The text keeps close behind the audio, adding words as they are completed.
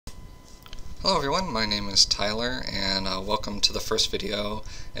Hello everyone, my name is Tyler, and welcome to the first video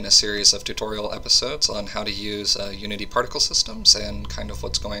in a series of tutorial episodes on how to use Unity particle systems and kind of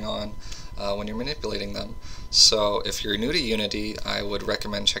what's going on when you're manipulating them. So if you're new to Unity, I would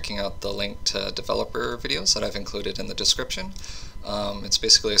recommend checking out the link to developer videos that I've included in the description. It's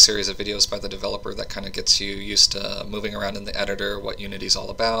basically a series of videos by the developer that kind of gets you used to moving around in the editor, what Unity's all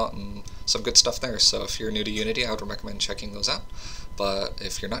about, and some good stuff there. So if you're new to Unity, I would recommend checking those out. But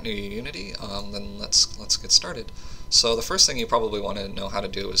if you're not new to Unity, then let's get started. So the first thing you probably want to know how to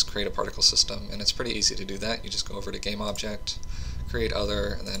do is create a particle system, and it's pretty easy to do that. You just go over to Game Object, Create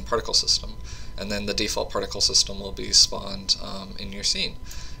Other, and then Particle System, and then the default particle system will be spawned in your scene.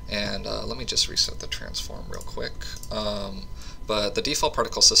 And let me just reset the transform real quick. But the default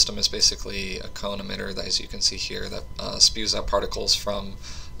particle system is basically a cone emitter that, as you can see here, that spews out particles from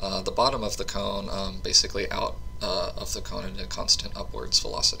the bottom of the cone, basically out of the cone at a constant upwards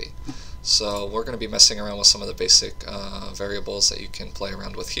velocity. So we're going to be messing around with some of the basic variables that you can play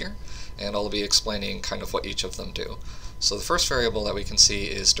around with here, and I'll be explaining kind of what each of them do. So the first variable that we can see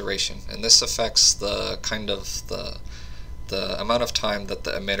is duration, and this affects the the amount of time that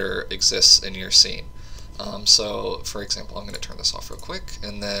the emitter exists in your scene. So for example, I'm going to turn this off real quick,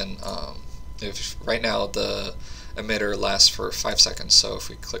 and then if right now the emitter lasts for 5 seconds, so if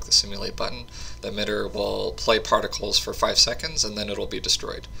we click the simulate button, the emitter will play particles for 5 seconds and then it'll be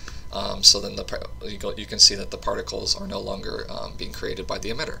destroyed. So then you can see that the particles are no longer being created by the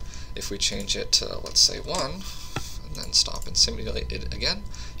emitter. If we change it to, let's say, 1, and then stop and simulate it again,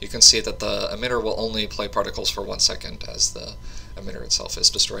 you can see that the emitter will only play particles for 1 second, as the emitter itself is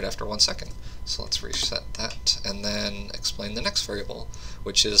destroyed after 1 second. So let's reset that and then explain the next variable,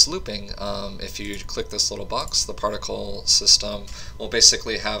 which is looping. If you click this little box, the particle system will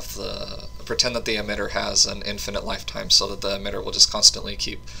basically have pretend that the emitter has an infinite lifetime, so that the emitter will just constantly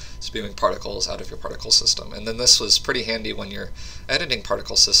keep spewing particles out of your particle system. And then this was pretty handy when you're editing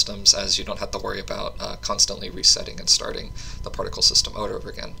particle systems, as you don't have to worry about constantly resetting and starting the particle system over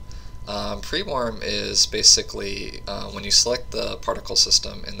again. Prewarm is basically when you select the particle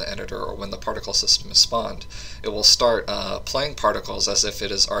system in the editor, or when the particle system is spawned, it will start playing particles as if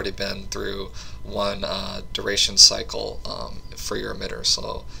it has already been through one duration cycle for your emitter.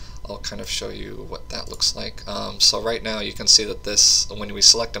 So I'll kind of show you what that looks like. So right now you can see that when we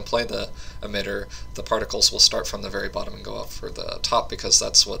select and play the emitter, the particles will start from the very bottom and go up for the top, because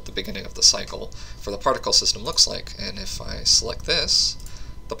that's what the beginning of the cycle for the particle system looks like. And if I select this,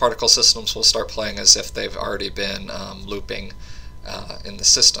 the particle systems will start playing as if they've already been looping in the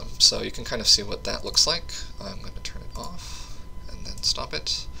system. So you can kind of see what that looks like. I'm going to turn it off and then stop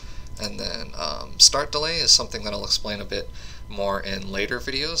it. And then start delay is something that I'll explain a bit more in later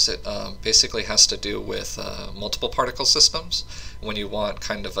videos. It basically has to do with multiple particle systems. When you want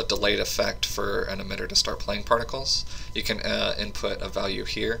kind of a delayed effect for an emitter to start playing particles, you can input a value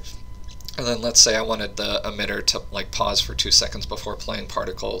here. And then let's say I wanted the emitter to pause for 2 seconds before playing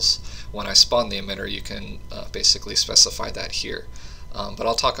particles. When I spawn the emitter, you can basically specify that here. But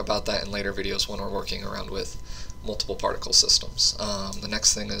I'll talk about that in later videos when we're working around with multiple particle systems. The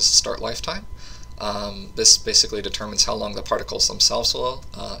next thing is start lifetime. This basically determines how long the particles themselves will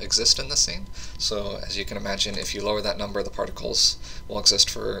exist in the scene. So as you can imagine, if you lower that number, the particles will exist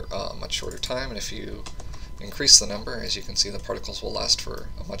for a much shorter time, and if you increase the number, as you can see, the particles will last for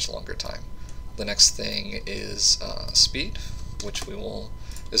a much longer time. The next thing is speed, which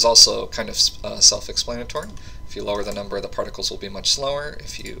is also kind of self-explanatory. If you lower the number, the particles will be much slower.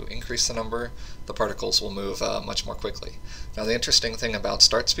 If you increase the number, the particles will move much more quickly. Now the interesting thing about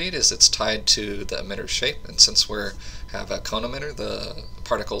start speed is it's tied to the emitter's shape, and since we have a cone emitter, the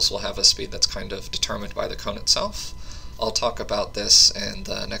particles will have a speed that's kind of determined by the cone itself. I'll talk about this in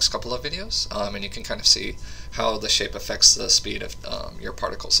the next couple of videos, and you can kind of see how the shape affects the speed of your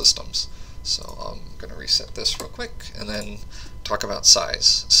particle systems. So I'm going to reset this real quick and then talk about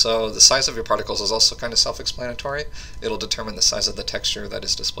size. So the size of your particles is also kind of self-explanatory. It'll determine the size of the texture that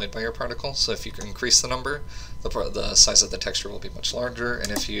is displayed by your particle. So if you can increase the number, the size of the texture will be much larger,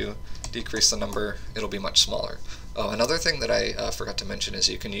 and if you decrease the number, it'll be much smaller. Oh, another thing that I forgot to mention is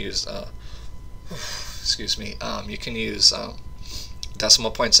you can use you can use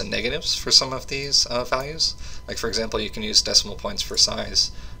decimal points and negatives for some of these values. Like for example, you can use decimal points for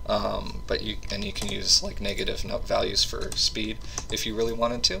size, but you can use negative values for speed if you really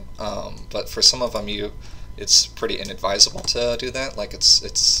wanted to. But for some of them, it's pretty inadvisable to do that.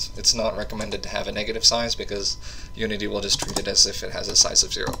 It's not recommended to have a negative size, because Unity will just treat it as if it has a size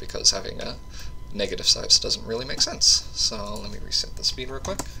of 0, because having a negative size doesn't really make sense. So let me reset the speed real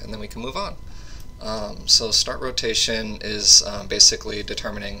quick, and then we can move on. So start rotation is basically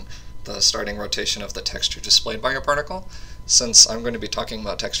determining the starting rotation of the texture displayed by your particle. Since I'm going to be talking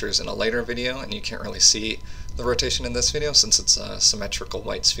about textures in a later video and you can't really see the rotation in this video since it's a symmetrical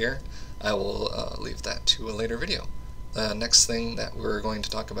white sphere, I will leave that to a later video. The next thing that we're going to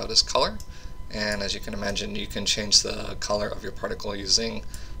talk about is color, and as you can imagine, you can change the color of your particle using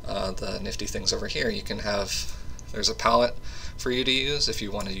the nifty things over here. You can have, there's a palette for you to use if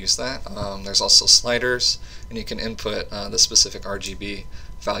you want to use that. There's also sliders, and you can input the specific RGB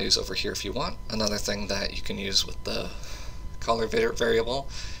values over here if you want. Another thing that you can use with the color variable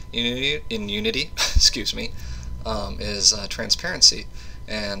in Unity excuse me, is transparency,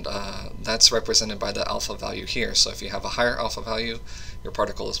 and that's represented by the alpha value here. So if you have a higher alpha value, your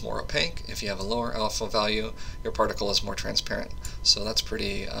particle is more opaque. If you have a lower alpha value, your particle is more transparent. So that's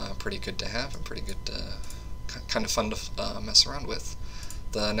pretty good to have and pretty good to, kind of fun to mess around with.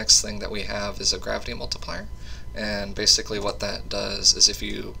 The next thing that we have is a gravity multiplier, and basically what that does is if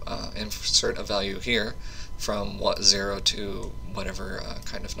you insert a value here from 0 to whatever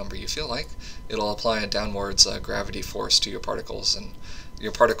kind of number you feel like, it'll apply a downwards gravity force to your particles, and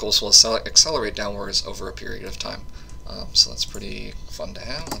your particles will accelerate downwards over a period of time. So that's pretty fun to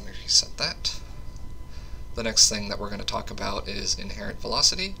have. Let me reset that. The next thing that we're going to talk about is inherent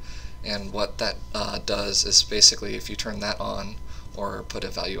velocity, and what that does is basically if you turn that on or put a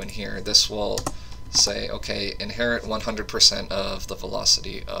value in here, this will say, okay, inherit 100% of the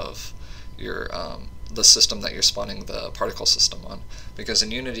velocity of your the system that you're spawning the particle system on. Because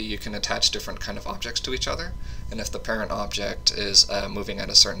in Unity you can attach different kind of objects to each other, and if the parent object is moving at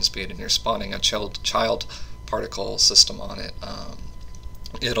a certain speed and you're spawning a child particle system on it,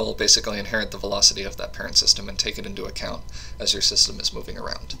 it'll basically inherit the velocity of that parent system and take it into account as your system is moving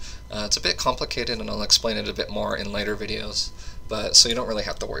around. It's a bit complicated, and I'll explain it a bit more in later videos, but so you don't really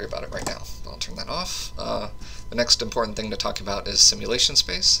have to worry about it right now. I'll turn that off. The next important thing to talk about is simulation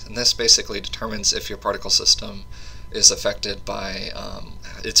space, and this basically determines if your particle system is affected by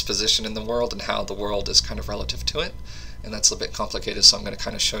its position in the world and how the world is kind of relative to it. And that's a bit complicated, so I'm going to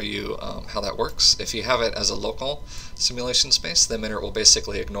kind of show you how that works. If you have it as a local simulation space, the emitter will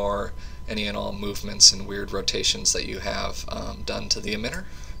basically ignore any and all movements and weird rotations that you have done to the emitter.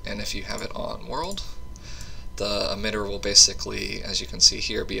 And if you have it on world, the emitter will basically, as you can see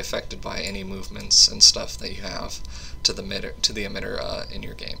here, be affected by any movements and stuff that you have to the emitter in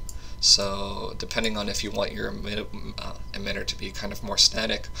your game. So depending on if you want your emitter to be kind of more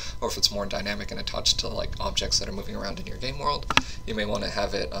static or if it's more dynamic and attached to like objects that are moving around in your game world, you may want to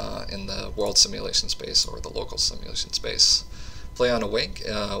have it in the world simulation space or the local simulation space. Play on awake,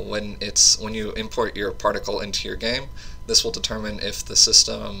 when you import your particle into your game, this will determine if the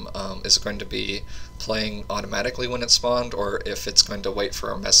system is going to be playing automatically when it's spawned, or if it's going to wait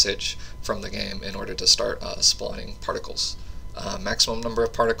for a message from the game in order to start spawning particles. Maximum number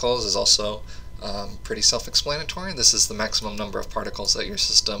of particles is also pretty self-explanatory. This is the maximum number of particles that your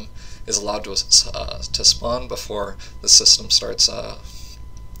system is allowed to spawn before the system starts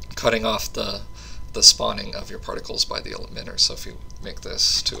cutting off the spawning of your particles by the emitter. So if you make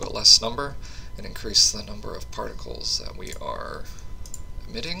this to a less number and increase the number of particles that we are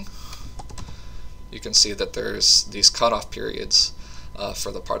emitting, you can see that there's these cutoff periods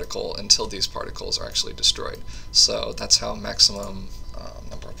for the particle until these particles are actually destroyed. So that's how maximum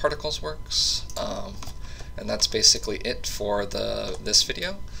number of particles works, and that's basically it for this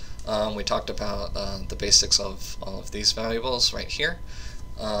video. We talked about the basics of all of these variables right here.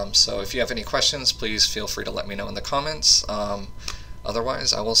 So if you have any questions, please feel free to let me know in the comments.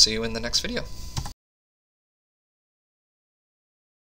 Otherwise, I will see you in the next video.